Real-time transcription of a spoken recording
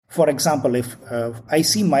For example, if I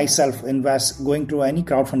see myself going to any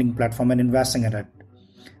crowdfunding platform and investing in it,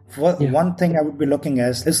 one thing I would be looking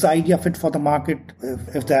at is the idea fit for the market?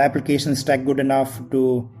 If the application stack good enough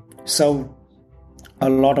to serve a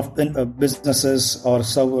lot of businesses or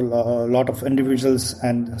serve a lot of individuals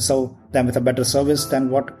and serve them with a better service than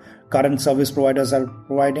what current service providers are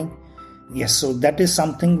providing? Yes, so that is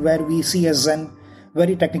something where we see as a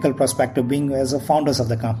very technical perspective, being as a founders of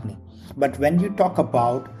the company. But when you talk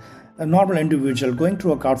about a normal individual going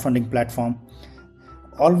through a crowdfunding platform,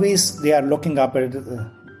 always they are looking up at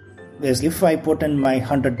is if I put in my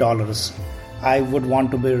 $100, I would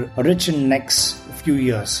want to be rich in next few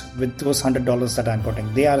years with those $100 that I'm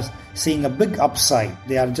putting. They are seeing a big upside.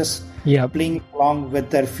 They are just playing along with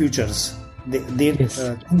their futures. They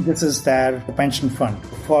think this is their pension fund.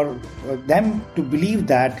 For them to believe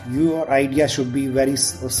that your idea should be very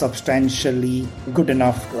substantially good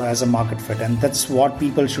enough as a market fit. And that's what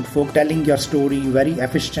people should focus, telling your story very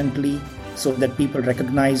efficiently so that people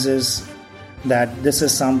recognizes that this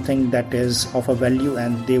is something that is of a value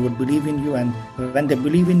and they would believe in you. And when they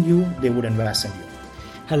believe in you, they would invest in you.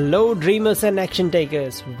 Hello, dreamers and action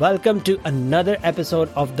takers. Welcome to another episode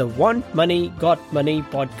of the Want Money, Got Money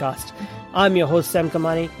podcast. I'm your host, Sam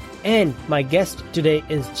Kamani, and my guest today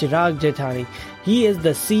is Chirag Jethani. He is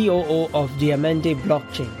the COO of Diamante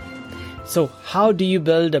Blockchain. So how do you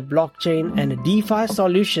build a blockchain and a DeFi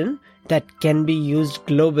solution that can be used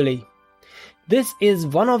globally? This is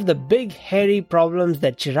one of the big hairy problems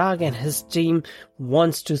that Chirag and his team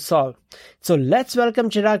wants to solve. So let's welcome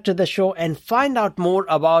Chirag to the show and find out more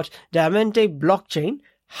about Diamante Blockchain,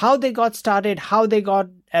 how they got started, how they got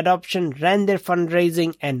adoption, ran their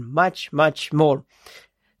fundraising, and much, much more.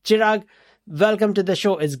 Chirag, welcome to the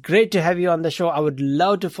show. It's great to have you on the show. I would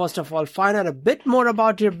love to first of all find out a bit more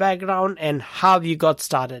about your background and how you got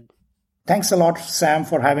started. Thanks a lot, Sam,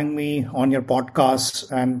 for having me on your podcast,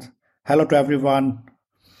 and hello to everyone.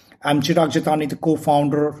 I'm Chirag Jethani, the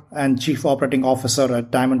co-founder and chief operating officer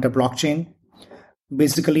at Diamante Blockchain.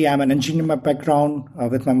 Basically, I'm an engineer by background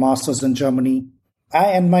with my master's in Germany. I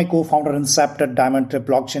and my co-founder incepted Diamante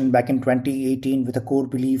Blockchain back in 2018 with a core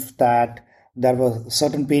belief that there were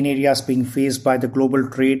certain pain areas being faced by the global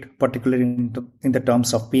trade, particularly in the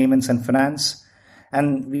terms of payments and finance.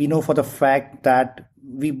 And we know for the fact that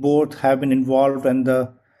we both have been involved in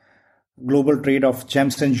the global trade of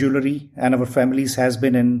gems and jewelry, and our families has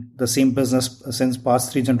been in the same business since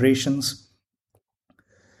past 3 generations.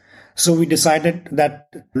 So we decided that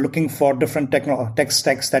looking for different tech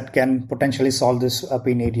stacks that can potentially solve these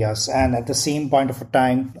pain areas. And at the same point of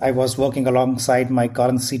time, I was working alongside my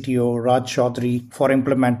current CTO, Raj Chaudhary, for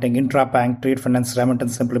implementing intra-bank trade finance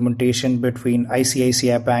remittance implementation between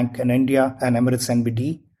ICICI Bank in India and Emirates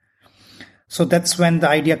NBD. So that's when the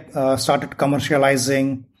idea started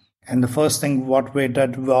commercializing. And the first thing what we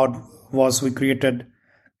did was we created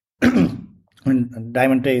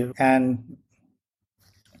Diamante, and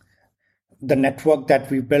the network that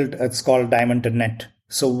we built, it's called Diamante Net.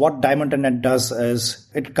 So what Diamante Net does is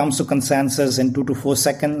it comes to consensus in 2 to 4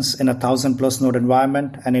 seconds in a 1,000+ node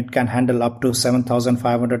environment, and it can handle up to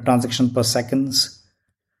 7,500 transactions per second,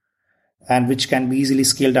 and which can be easily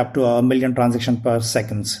scaled up to 1 million transactions per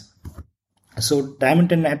second. So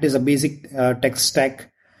Diamante Net is a basic tech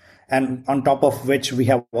stack, and on top of which we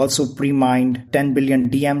have also pre-mined 10 billion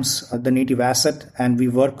DMs, the native asset, and we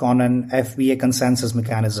work on an FBA consensus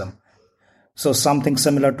mechanism. So something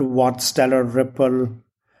similar to what Stellar, Ripple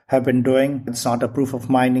have been doing. It's not a proof of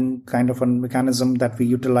mining kind of a mechanism that we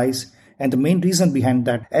utilize. And the main reason behind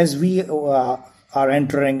that, as we are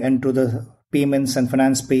entering into the payments and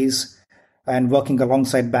finance space and working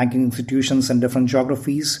alongside banking institutions in different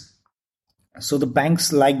geographies, so the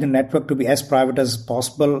banks like the network to be as private as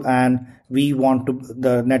possible, and we want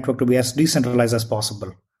the network to be as decentralized as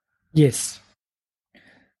possible. Yes.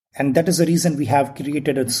 And that is the reason we have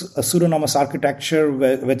created a pseudonymous architecture,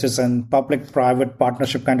 which is a public-private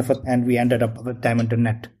partnership kind of and we ended up with Diamante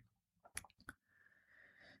Net.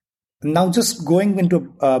 Now, just going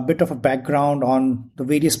into a bit of a background on the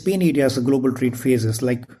various pain areas the global trade faces,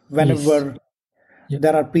 like whenever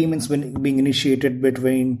there are payments being initiated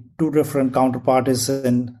between two different counterparties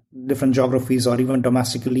in different geographies or even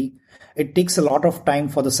domestically, it takes a lot of time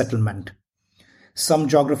for the settlement. Some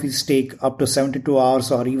geographies take up to 72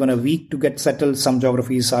 hours or even a week to get settled. Some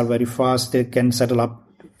geographies are very fast. They can settle up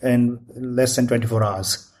in less than 24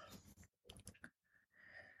 hours.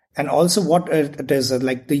 And also what it is,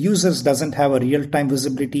 like the users doesn't have a real-time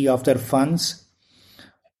visibility of their funds.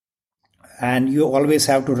 And you always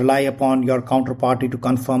have to rely upon your counterparty to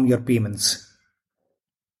confirm your payments.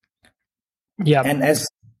 Yeah. And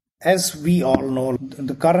As we all know,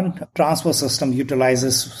 the current transfer system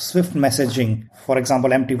utilizes Swift messaging, for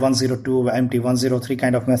example, MT102, MT103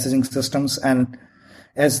 kind of messaging systems. And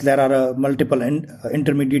as there are multiple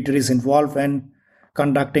intermediaries involved in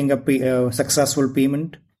conducting a successful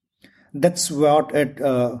payment, that's what it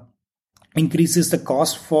increases the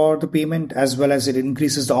cost for the payment, as well as it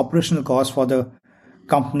increases the operational cost for the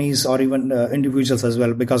companies or even individuals as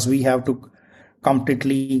well, because we have to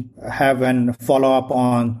completely have and follow up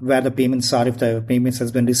on where the payments are, if the payments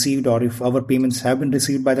has been received or if our payments have been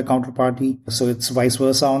received by the counterparty. So it's vice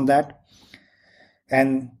versa on that.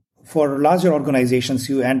 And for larger organizations,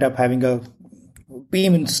 you end up having a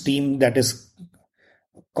payments team that is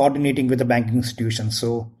coordinating with the banking institution.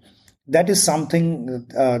 So that is something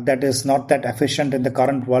that is not that efficient in the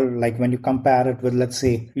current world. Like when you compare it with, let's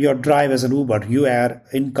say, your drive as an Uber, you are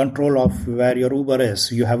in control of where your Uber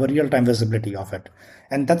is. You have a real-time visibility of it.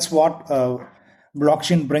 And that's what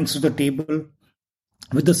blockchain brings to the table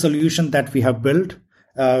with the solution that we have built.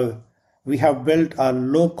 We have built a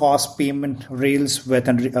low-cost payment rails with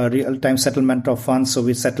a real-time settlement of funds. So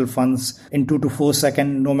we settle funds in 2 to 4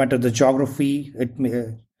 seconds, no matter the geography.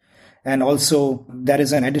 And also, there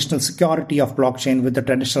is an additional security of blockchain with the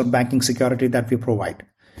traditional banking security that we provide.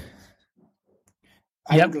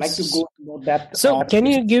 I would like to go about that. So can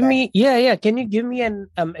you give me, can you give me an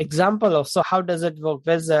example of, so how does it work?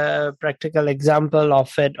 Where's a practical example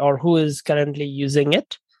of it, or who is currently using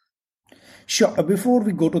it? Sure. Before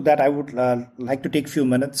we go to that, I would like to take a few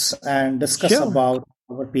minutes and discuss about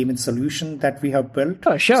our payment solution that we have built.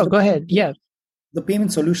 Oh, sure. So go ahead. Yeah. The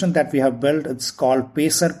payment solution that we have built, it's called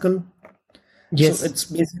PayCircle. Yes. So it's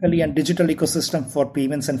basically a digital ecosystem for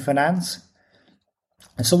payments and finance.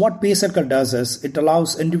 So what PayCircle does is it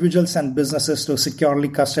allows individuals and businesses to securely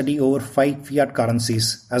custody over 5 fiat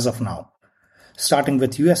currencies as of now, starting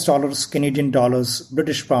with US dollars, Canadian dollars,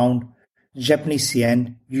 British pound, Japanese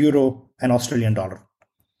yen, euro, and Australian dollar.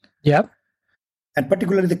 Yeah. And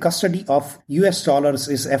particularly the custody of US dollars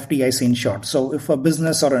is FDIC insured. So if a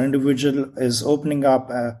business or an individual is opening up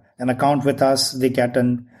an account with us, they get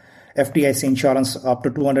an FDIC insurance up to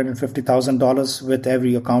 $250,000 with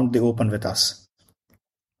every account they open with us.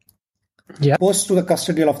 Yeah. Opposed to the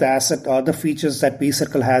custodial of the asset, other features that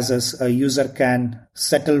PayCircle has is a user can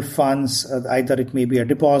settle funds, either it may be a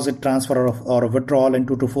deposit, transfer, or a withdrawal in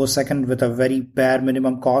 2 to 4 seconds with a very bare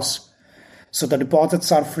minimum cost. So the deposits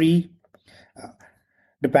are free,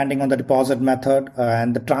 depending on the deposit method,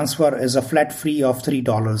 and the transfer is a flat fee of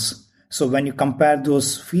 $3. So when you compare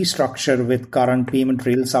those fee structure with current payment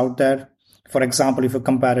rails out there, for example, if you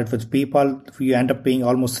compare it with PayPal, you end up paying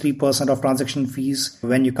almost 3% of transaction fees.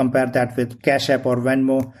 When you compare that with Cash App or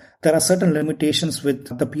Venmo, there are certain limitations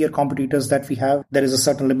with the peer competitors that we have. There is a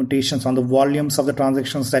certain limitations on the volumes of the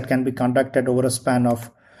transactions that can be conducted over a span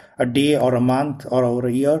of a day or a month or over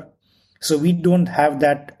a year. So we don't have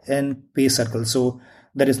that in PayCircle. So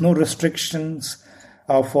there is no restrictions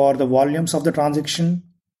for the volumes of the transaction.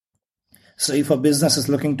 So if a business is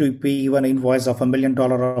looking to pay even an invoice of $1 million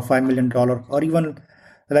or $5 million, or even,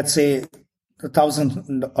 let's say,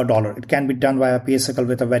 $1,000, it can be done via PayCircle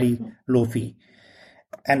with a very low fee.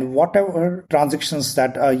 And whatever transactions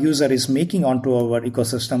that a user is making onto our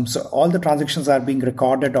ecosystem, so all the transactions are being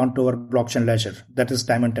recorded onto our blockchain ledger, that is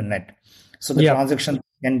Diamond.net. So the transaction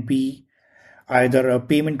can be either a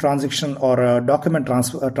payment transaction or a document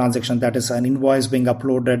transaction, that is an invoice being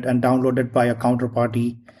uploaded and downloaded by a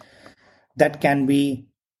counterparty that can be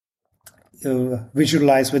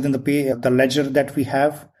visualized within the ledger that we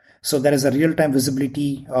have. So there is a real-time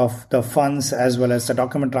visibility of the funds as well as the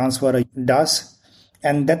document transfer does.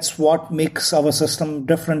 And that's what makes our system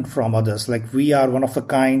different from others. Like we are one of the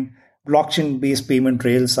kind blockchain-based payment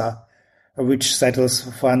rails which settles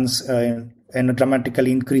funds in a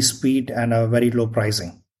dramatically increased speed and a very low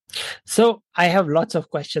pricing. So I have lots of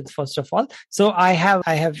questions, first of all. So I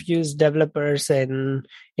have used developers in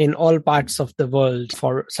all parts of the world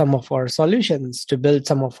for some of our solutions, to build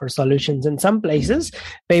some of our solutions. In some places,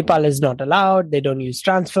 PayPal is not allowed. They don't use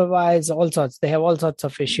TransferWise, all sorts. They have all sorts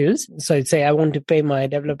of issues. So I'd say I want to pay my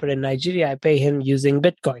developer in Nigeria. I pay him using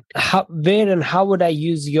Bitcoin. Where and how would I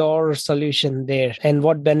use your solution there, and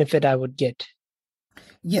what benefit I would get?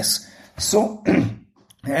 Yes. So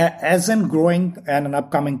as in growing and an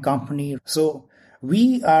upcoming company, so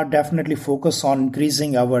we are definitely focused on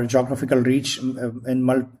increasing our geographical reach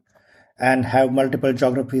and have multiple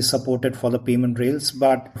geographies supported for the payment rails.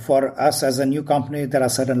 But for us as a new company, there are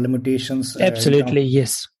certain limitations. Absolutely,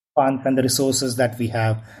 yes. Funds and the resources that we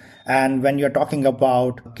have. And when you're talking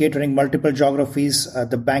about catering multiple geographies,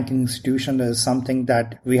 the banking institution is something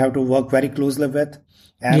that we have to work very closely with.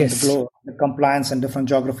 And Yes. the compliance in different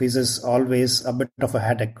geographies is always a bit of a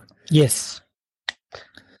headache. Yes.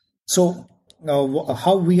 So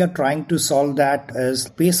how we are trying to solve that is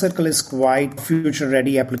PayCircle is quite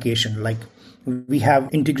future-ready application. Like we have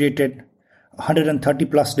integrated 130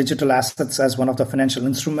 plus digital assets as one of the financial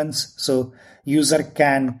instruments. So user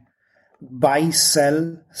can buy,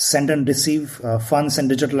 sell, send and receive funds and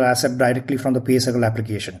digital asset directly from the PayCircle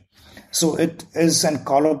application. So it is an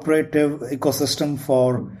collaborative ecosystem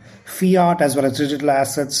for fiat as well as digital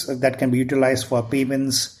assets that can be utilized for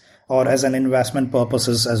payments or as an investment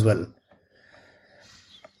purposes as well.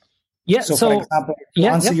 Yeah. So for example, to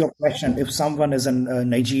answer your question, if someone is in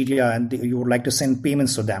Nigeria and you would like to send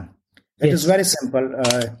payments to them, it is very simple.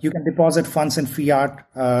 You can deposit funds in fiat.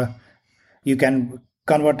 You can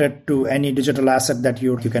convert it to any digital asset that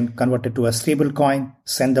you can convert it to a stable coin,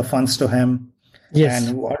 send the funds to him. Yes.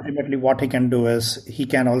 And ultimately what he can do is he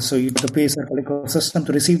can also use the PayCircle ecosystem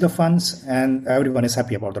to receive the funds, and everyone is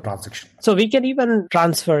happy about the transaction. So we can even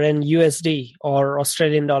transfer in USD or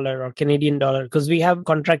Australian dollar or Canadian dollar because we have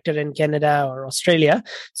contracted in Canada or Australia.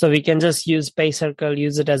 So we can just use PayCircle,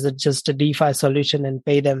 use it as just a DeFi solution and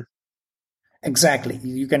pay them. Exactly.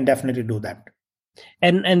 You can definitely do that.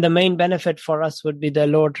 And the main benefit for us would be the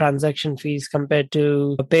lower transaction fees compared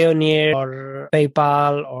to Payoneer or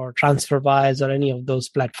PayPal or TransferWise or any of those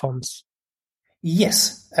platforms.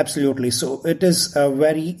 Yes, absolutely. So it is a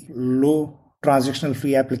very low transactional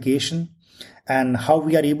fee application. And how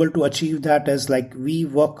we are able to achieve that is like we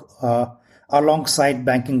work alongside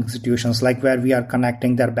banking institutions, like where we are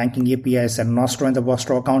connecting their banking APIs and Nostro and the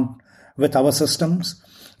Vostro account with our systems.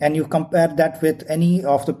 And you compare that with any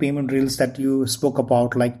of the payment rails that you spoke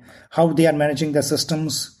about, like how they are managing their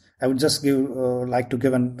systems. I would just like to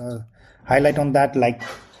give a highlight on that. Like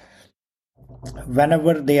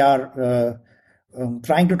whenever they are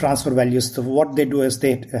trying to transfer values, so what they do is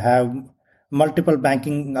they have multiple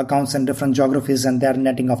banking accounts in different geographies and they're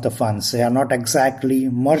netting off the funds. They are not exactly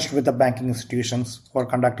merged with the banking institutions for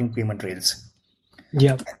conducting payment rails.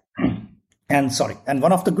 Yeah. And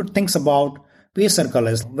one of the good things about PayCircle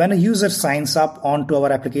is when a user signs up onto our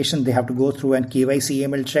application, they have to go through an KYC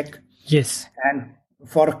email check. Yes. And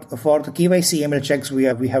for the KYC email checks, we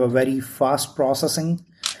have a very fast processing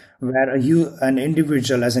where an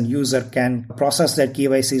individual as a user can process their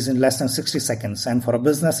KYCs in less than 60 seconds. And for a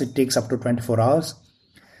business, it takes up to 24 hours.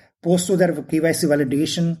 Post to their KYC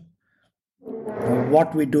validation,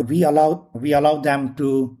 what we do, we allow them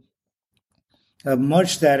to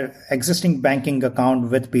merge their existing banking account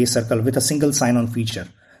with PayCircle with a single sign-on feature.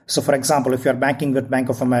 So, for example, if you're banking with Bank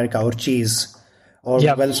of America or Chase or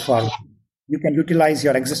Wells Fargo, you can utilize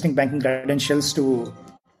your existing banking credentials to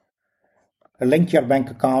link your bank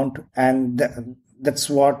account, and that's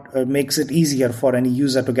what makes it easier for any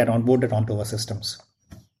user to get onboarded onto our systems.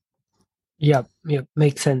 Yeah,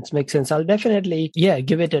 makes sense. I'll definitely,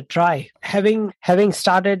 give it a try. Having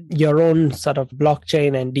started your own sort of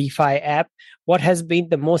blockchain and DeFi app, what has been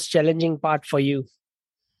the most challenging part for you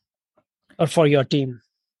or for your team?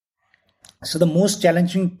 So the most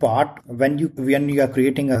challenging part when you are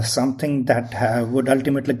creating something that would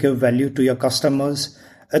ultimately give value to your customers,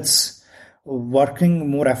 it's working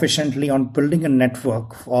more efficiently on building a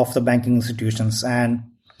network of the banking institutions. And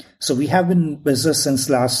so we have been in business since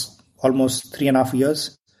last almost 3.5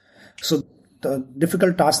 years. So the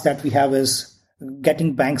difficult task that we have is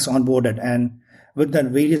getting banks onboarded, and with the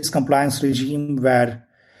various compliance regime where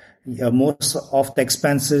most of the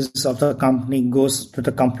expenses of the company goes to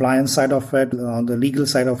the compliance side of it, on the legal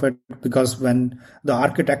side of it, because when the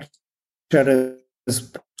architecture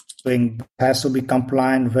has to be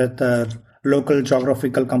compliant with local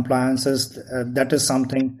geographical compliances, that is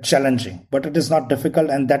something challenging, but it is not difficult,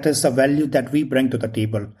 and that is the value that we bring to the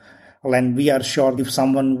table. And we are sure if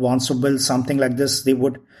someone wants to build something like this, they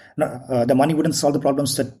would. The money wouldn't solve the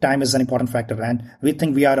problems. The time is an important factor, and we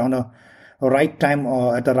think we are on a right time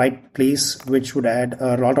or at the right place, which would add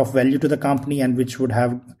a lot of value to the company and which would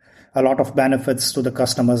have a lot of benefits to the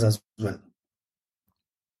customers as well.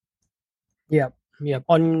 Yeah.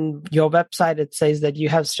 On your website, it says that you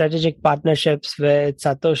have strategic partnerships with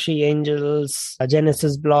Satoshi Angels,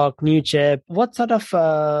 Genesis Block, Newchip. What sort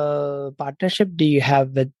of partnership do you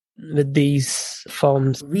have with these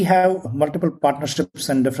firms? We have multiple partnerships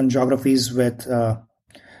in different geographies with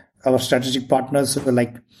our strategic partners.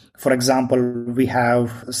 Like, for example, we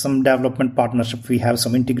have some development partnership, we have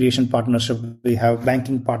some integration partnership, we have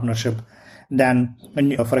banking partnership. Then,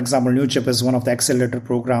 for example, Newchip is one of the accelerator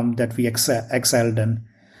program that we excelled in.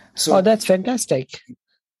 So, that's fantastic.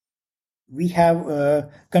 We have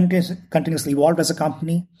continuously evolved as a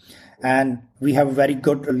company, And we have a very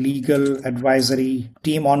good legal advisory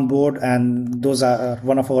team on board, and those are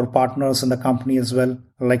one of our partners in the company as well.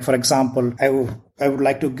 Like, for example, I would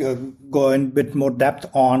like to go in a bit more depth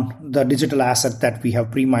on the digital asset that we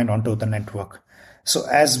have pre-mined onto the network. So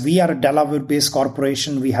as we are a Delaware-based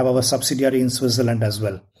corporation, we have our subsidiary in Switzerland as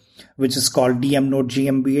well, which is called DM Node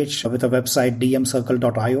GmbH with a website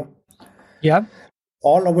dmcircle.io. Yeah.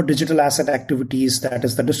 All our digital asset activities, that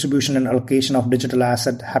is the distribution and allocation of digital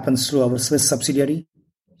asset, happens through our Swiss subsidiary.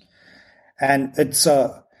 And it's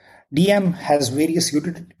DM has various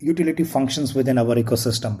utility functions within our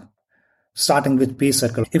ecosystem, starting with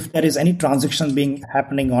PayCircle. If there is any transaction being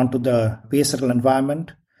happening onto the PayCircle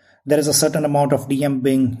environment, there is a certain amount of DM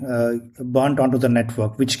being burnt onto the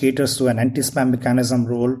network, which caters to an anti-spam mechanism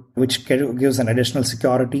role, which gives an additional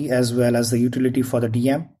security as well as the utility for the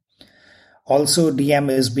DM. Also, DM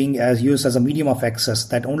is being used as a medium of access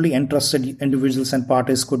that only interested individuals and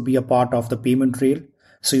parties could be a part of the payment trail.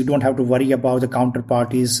 So you don't have to worry about the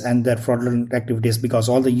counterparties and their fraudulent activities, because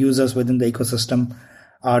all the users within the ecosystem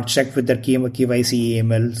are checked with their KYC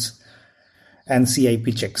emails and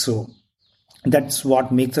CIP checks. So that's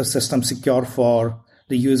what makes the system secure for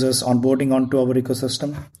the users onboarding onto our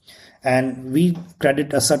ecosystem. And we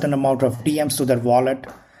credit a certain amount of DMs to their wallet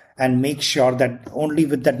and make sure that only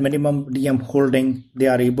with that minimum DM holding, they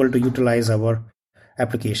are able to utilize our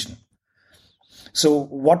application. So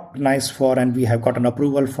what NICE for, and we have got an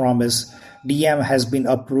approval from, is DM has been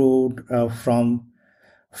approved from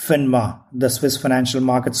FINMA, the Swiss Financial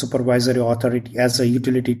Market Supervisory Authority, as a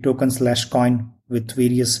utility token/coin with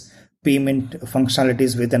various payment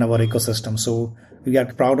functionalities within our ecosystem. So we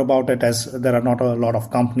are proud about it, as there are not a lot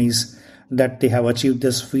of companies that they have achieved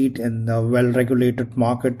this feat in a well-regulated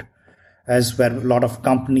market, as where a lot of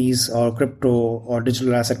companies or crypto or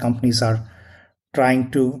digital asset companies are trying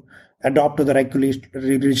to adopt to the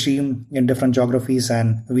regulatory regime in different geographies,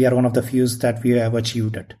 and we are one of the few that we have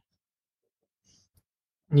achieved it.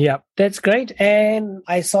 Yeah, that's great. And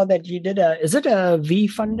I saw that you did is it a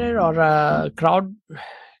V-Funder or a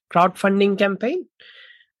crowdfunding campaign?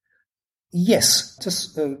 Yes,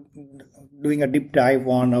 just doing a deep dive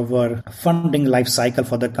on our funding life cycle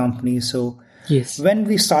for the company. So yes, when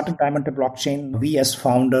we started Diamante Blockchain, we as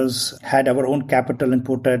founders had our own capital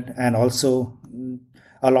inputted, and also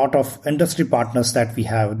a lot of industry partners that we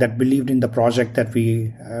have that believed in the project that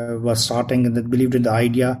we were starting and that believed in the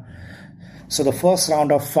idea. So the first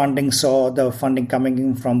round of funding saw the funding coming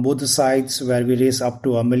in from both the sides, where we raised up to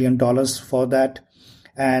 $1 million for that.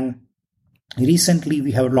 And recently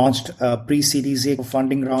we have launched a pre-Series A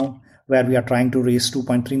funding round where we are trying to raise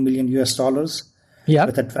 $2.3 million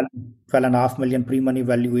with a 12.5 million pre-money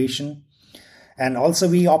valuation. And also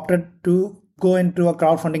we opted to go into a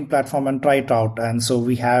crowdfunding platform and try it out. And so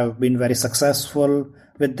we have been very successful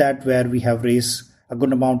with that, where we have raised a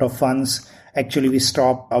good amount of funds. Actually, we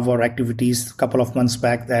stopped our activities a couple of months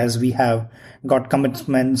back, as we have got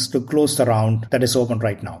commitments to close the round that is open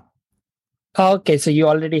right now. Okay, so you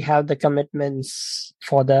already have the commitments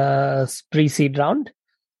for the pre-seed round?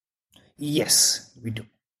 Yes, we do.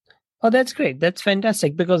 Oh, that's great. That's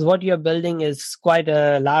fantastic, because what you're building is quite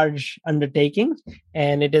a large undertaking,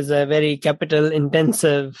 and it is a very capital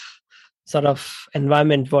intensive sort of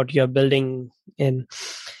environment what you're building in.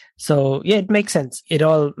 So yeah, it makes sense. It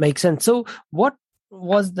all makes sense. So what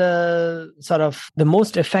was the sort of the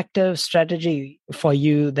most effective strategy for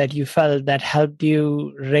you that you felt that helped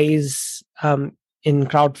you raise in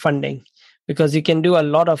crowdfunding? Because you can do a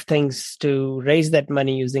lot of things to raise that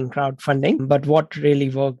money using crowdfunding, but what really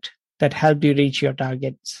worked that helped you reach your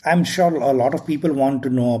targets? I'm sure a lot of people want to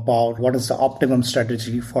know about what is the optimum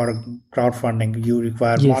strategy for crowdfunding. You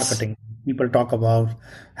require marketing. People talk about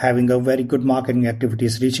having a very good marketing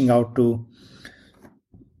activities, reaching out to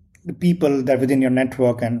the people that within your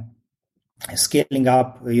network and scaling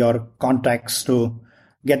up your contacts to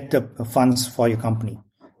get the funds for your company.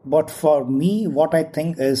 But for me, what I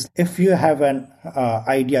think is, if you have an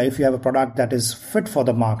idea, if you have a product that is fit for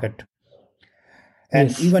the market,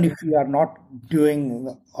 and even if you are not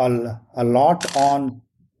doing a lot on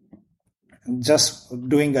just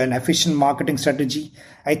doing an efficient marketing strategy,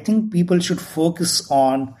 I think people should focus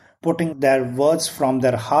on putting their words from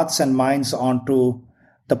their hearts and minds onto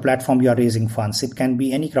the platform you are raising funds. It can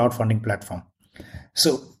be any crowdfunding platform.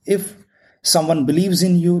 So if someone believes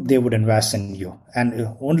in you, they would invest in you.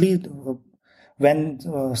 And only when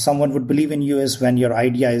someone would believe in you is when your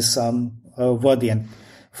idea is worthy. And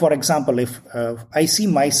for example, if I see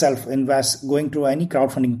myself going to any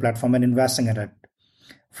crowdfunding platform and investing in it,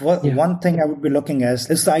 one thing I would be looking at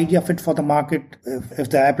is the idea fit for the market?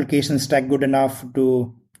 If the application stack good enough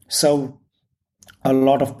to serve a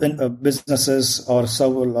lot of businesses or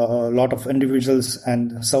serve a lot of individuals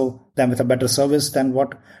and serve them with a better service than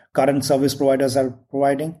what current service providers are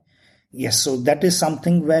providing. Yes, so that is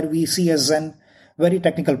something where we see as a very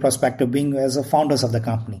technical perspective, being as a founders of the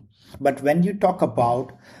company. But when you talk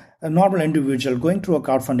about a normal individual going through a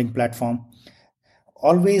crowdfunding platform,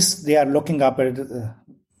 always they are looking up at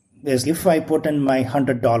is if I put in my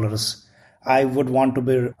 $100, I would want to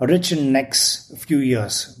be rich in next few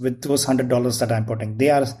years with those $100 that I'm putting. They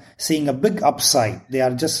are seeing a big upside. They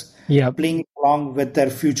are just playing along with their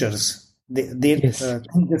futures. They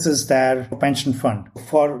think this is their pension fund.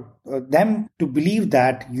 For them to believe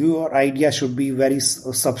that your idea should be very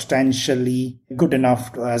substantially good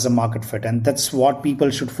enough as a market fit. And that's what people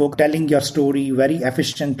should focus, telling your story very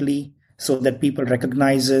efficiently so that people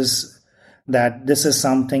recognizes that this is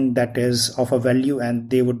something that is of a value and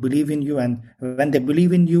they would believe in you. And when they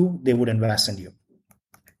believe in you, they would invest in you.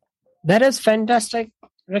 That is fantastic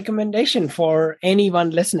recommendation for anyone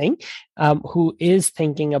listening who is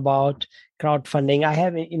thinking about crowdfunding. I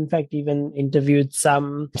have, in fact, even interviewed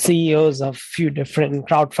some CEOs of few different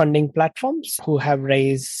crowdfunding platforms who have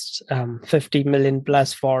raised 50 million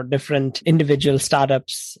plus for different individual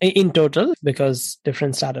startups in total, because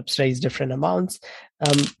different startups raise different amounts.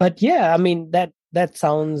 But yeah, I mean, that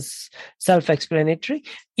sounds self-explanatory.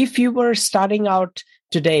 If you were starting out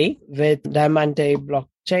today with Diamante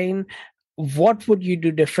blockchain, what would you do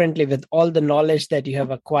differently with all the knowledge that you have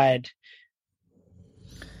acquired?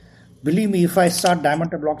 Believe me, if I start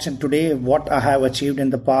Diamante blockchain today, what I have achieved in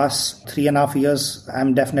the past 3.5 years,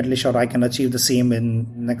 I'm definitely sure I can achieve the same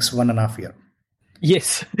in next 1.5 year.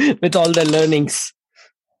 Yes, with all the learnings.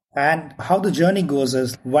 And how the journey goes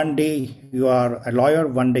is one day you are a lawyer,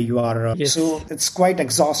 one day you are... So it's quite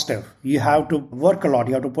exhaustive. You have to work a lot.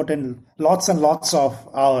 You have to put in lots and lots of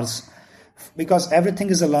hours because everything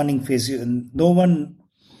is a learning phase. No one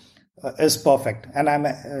is perfect. And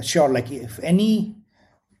I'm sure like if any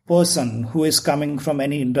person who is coming from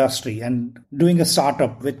any industry and doing a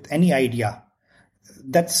startup with any idea,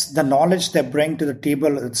 that's the knowledge they bring to the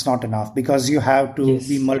table. It's not enough because you have to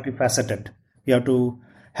be multifaceted. You have to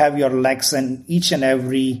have your legs in each and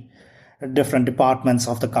every different departments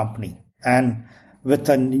of the company. And with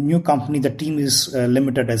a new company, the team is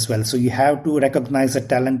limited as well. So you have to recognize the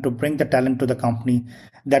talent, to bring the talent to the company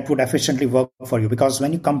that would efficiently work for you. Because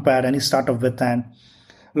when you compare any startup with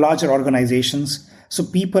larger organizations, so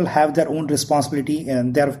people have their own responsibility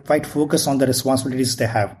and they're quite focused on the responsibilities they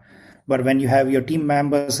have. But when you have your team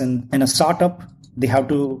members in a startup, they have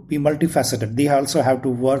to be multifaceted. They also have to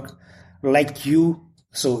work like you.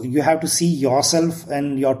 So you have to see yourself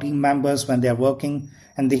and your team members when they're working,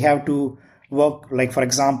 and they have to work. Like, for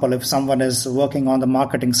example, if someone is working on the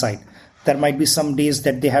marketing side, there might be some days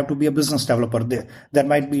that they have to be a business developer. There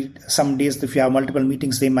might be some days if you have multiple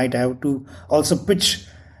meetings, they might have to also pitch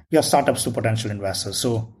your startups to potential investors.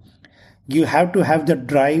 So you have to have the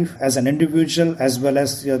drive as an individual, as well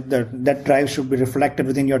as that drive should be reflected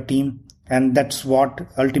within your team. And that's what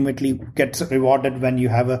ultimately gets rewarded when you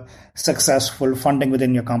have a successful funding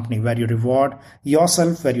within your company, where you reward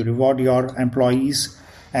yourself, where you reward your employees,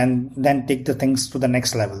 and then take the things to the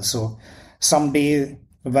next level. So someday,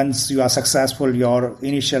 once you are successful, your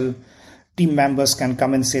initial team members can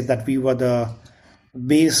come and say that we were the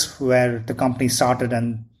base where the company started,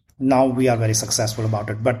 and now we are very successful about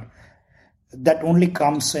it. But that only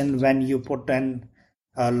comes in when you put in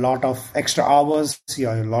a lot of extra hours,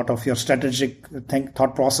 a lot of your strategic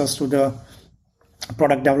thought process to the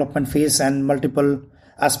product development phase and multiple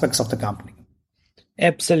aspects of the company.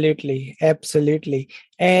 Absolutely.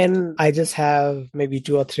 And I just have maybe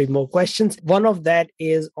 2 or 3 more questions. One of that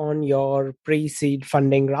is on your pre-seed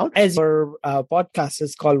funding round. As your podcast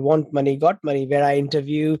is called Want Money, Got Money, where I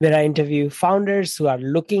interview founders who are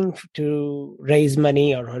looking to raise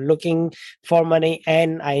money or are looking for money,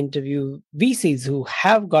 and I interview VCs who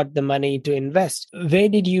have got the money to invest. Where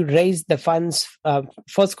did you raise the funds?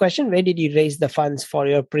 First question, where did you raise the funds for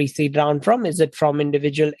your pre-seed round from? Is it from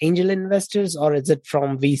individual angel investors or is it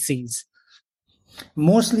from VCs?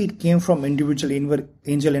 Mostly it came from individual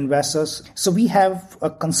angel investors. So we have a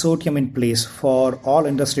consortium in place for all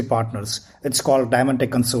industry partners. It's called Diamante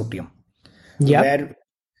Consortium, where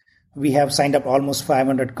we have signed up almost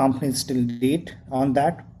 500 companies till date on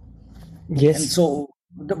that. Yes. And so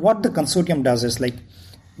what the consortium does is like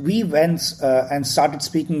we went and started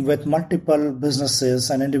speaking with multiple businesses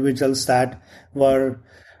and individuals that were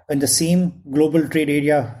in the same global trade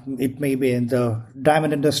area. It may be in the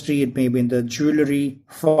diamond industry, it may be in the jewelry,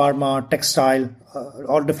 pharma, textile,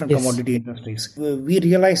 all different commodity industries. We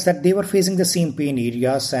realized that they were facing the same pain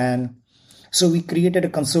areas, and So we created a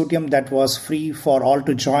consortium that was free for all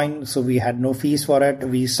to join. So we had no fees for it.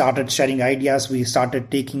 We started sharing ideas. We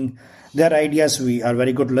started taking their ideas. We are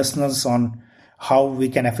very good listeners on how we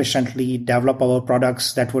can efficiently develop our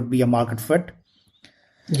products that would be a market fit.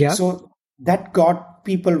 Yeah. So that got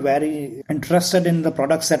people very interested in the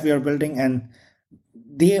products that we are building, and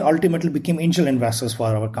they ultimately became angel investors for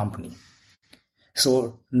our company.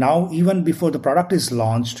 So now, even before the product is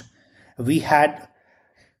launched, we had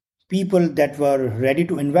people that were ready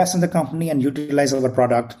to invest in the company and utilize our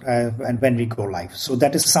product and when we go live. So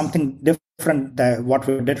that is something different than what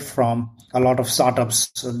we did from a lot of startups,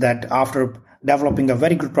 that after developing a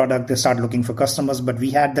very good product, they start looking for customers. But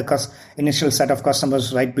we had the initial set of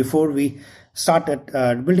customers right before we started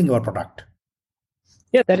building our product.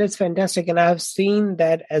 Yeah, that is fantastic. And I've seen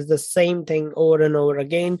that as the same thing over and over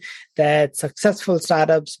again, that successful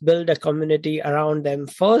startups build a community around them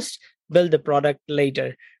first, build the product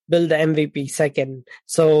later, build the MVP second.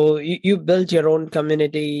 So you built your own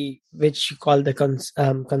community, which you call the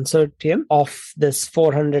consortium of this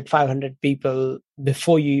 400, 500 people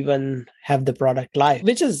before you even have the product live,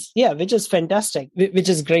 which is fantastic, which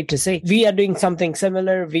is great to see. We are doing something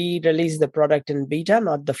similar. We release the product in beta,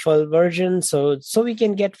 not the full version. So we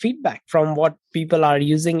can get feedback from what people are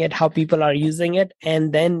using it, how people are using it,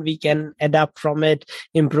 and then we can adapt from it,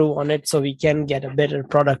 improve on it, so we can get a better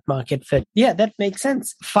product market fit. Yeah, that makes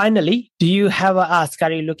sense. Finally, do you have a ask?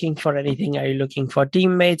 Are you looking for anything? Are you looking for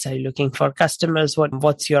teammates? Are you looking for customers?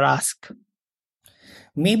 What's your ask?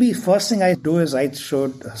 Maybe first thing I do is I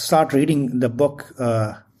should start reading the book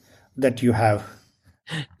that you have.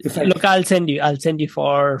 Look, I'll send you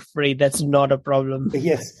for free. That's not a problem.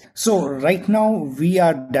 Yes. So right now we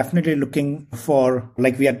are definitely looking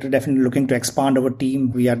to expand our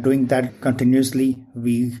team. We are doing that continuously.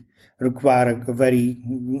 We require a very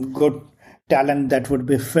good talent that would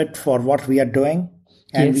be fit for what we are doing.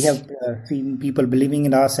 And we have seen people believing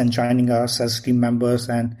in us and joining us as team members.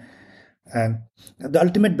 And the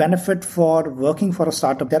ultimate benefit for working for a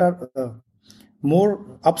startup, there are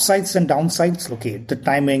more upsides and downsides. Okay, the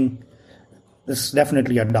timing is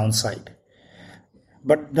definitely a downside.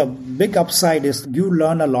 But the big upside is you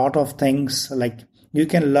learn a lot of things. Like you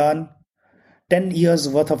can learn 10 years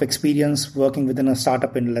worth of experience working within a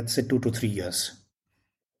startup in, let's say, 2 to 3 years.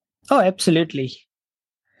 Oh, absolutely.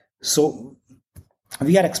 So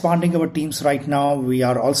we are expanding our teams right now. We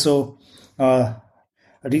are also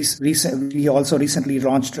recently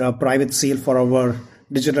launched a private sale for our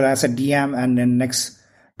digital asset DM, and in next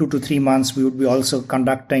 2 to 3 months we would be also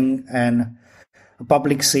conducting a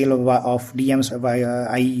public sale of DMs via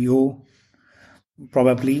IEO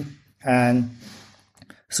probably. And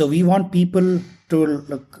so we want people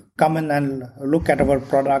to come in and look at our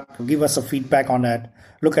product, give us a feedback on it,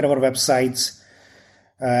 look at our websites.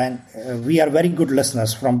 And we are very good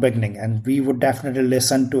listeners from beginning, and we would definitely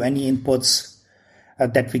listen to any inputs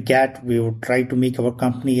that we get. We would try to make our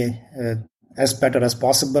company as better as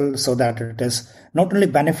possible, so that it is not only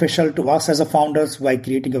beneficial to us as a founders by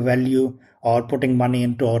creating a value or putting money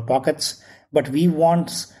into our pockets, but we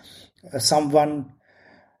want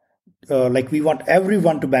we want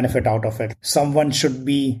everyone to benefit out of it. Someone should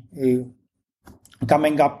be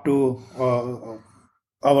coming up to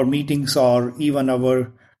our meetings or even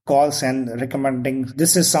our calls and recommending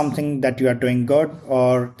this is something that you are doing good,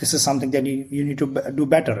 or this is something that you need to do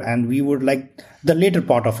better. And we would like the later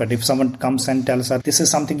part of it. If someone comes and tells us this is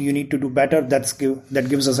something you need to do better, that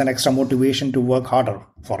gives us an extra motivation to work harder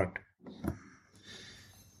for it.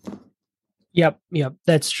 Yep,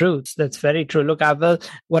 that's true. That's very true. Look,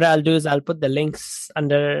 what I'll do is I'll put the links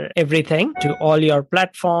under everything to all your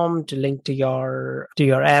platform, to link to your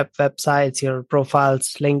app, websites, your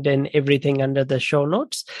profiles, LinkedIn, everything under the show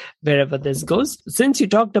notes, wherever this goes. Since you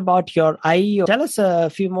talked about your IEO, tell us a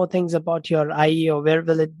few more things about your IEO. Where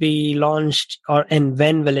will it be launched, and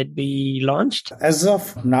when will it be launched? As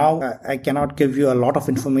of now, I cannot give you a lot of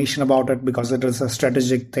information about it because it is a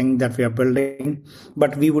strategic thing that we are building,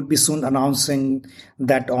 but we would be soon announcing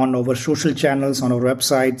that on our social channels, on our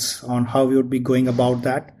websites, on how we would be going about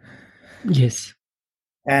that. Yes.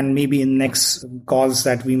 And maybe in next calls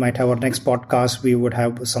that we might have, our next podcast, we would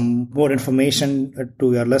have some more information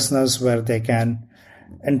to your listeners where they can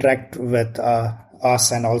interact with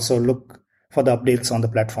us and also look for the updates on the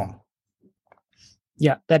platform.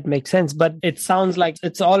 Yeah, that makes sense. But it sounds like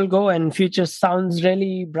it's all go, and future sounds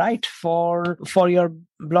really bright for your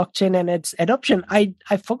blockchain and its adoption. I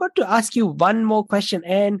forgot to ask you one more question.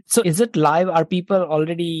 And so is it live? Are people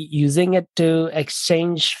already using it to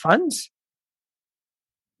exchange funds?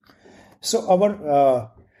 So our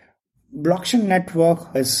blockchain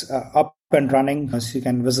network is up and running. So you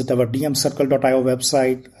can visit our dmcircle.io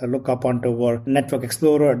website, look up onto our Network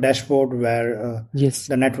Explorer dashboard where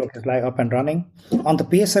the network is live up and running. On the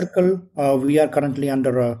PayCircle, we are currently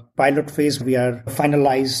under a pilot phase. We are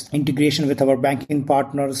finalized integration with our banking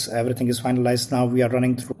partners. Everything is finalized now. We are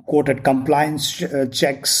running through quoted compliance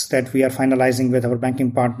checks that we are finalizing with our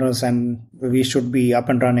banking partners, and we should be up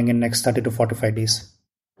and running in next 30 to 45 days.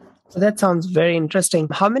 So that sounds very interesting.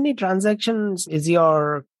 How many transactions is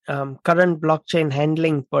your current blockchain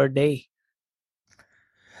handling per day?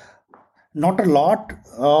 Not a lot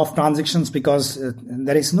of transactions because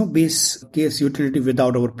there is no base case utility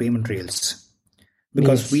without our payment rails.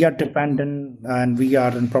 Because we are dependent and we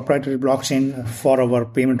are in proprietary blockchain for our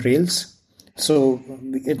payment rails. So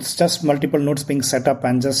it's just multiple nodes being set up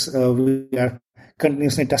and just we are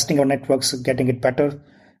continuously testing our networks, getting it better.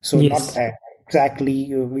 So not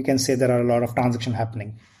exactly, we can say there are a lot of transactions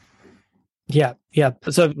happening. Yeah.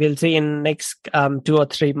 So we'll see in next 2 or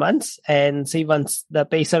 3 months and see once the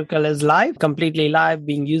PayCircle is live, completely live,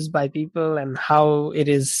 being used by people and how it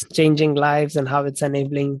is changing lives and how it's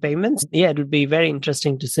enabling payments. Yeah, it would be very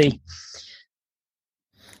interesting to see.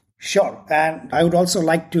 Sure. And I would also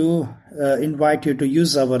like to invite you to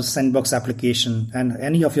use our Sandbox application, and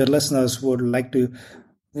any of your listeners would like to.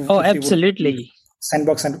 Oh, absolutely.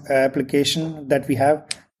 Sandbox application that we have,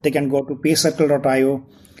 they can go to paycircle.io,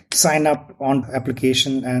 sign up on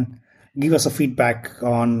application and give us a feedback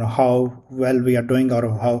on how well we are doing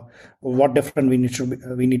or what different we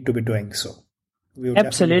need to be doing. So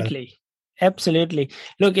Absolutely.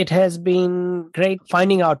 Look, it has been great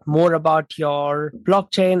finding out more about your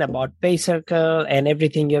blockchain, about PayCircle and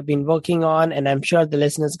everything you've been working on. And I'm sure the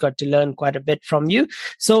listeners got to learn quite a bit from you.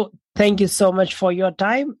 So thank you so much for your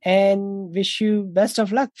time and wish you best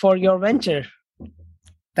of luck for your venture.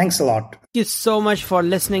 Thanks a lot. Thank you so much for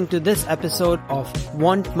listening to this episode of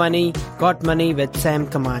Want Money, Got Money with Sam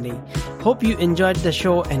Kamani. Hope you enjoyed the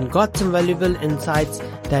show and got some valuable insights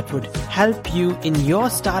that would help you in your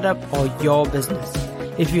startup or your business.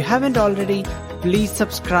 If you haven't already, please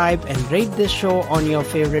subscribe and rate this show on your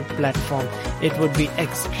favorite platform. It would be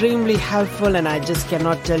extremely helpful and I just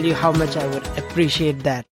cannot tell you how much I would appreciate that.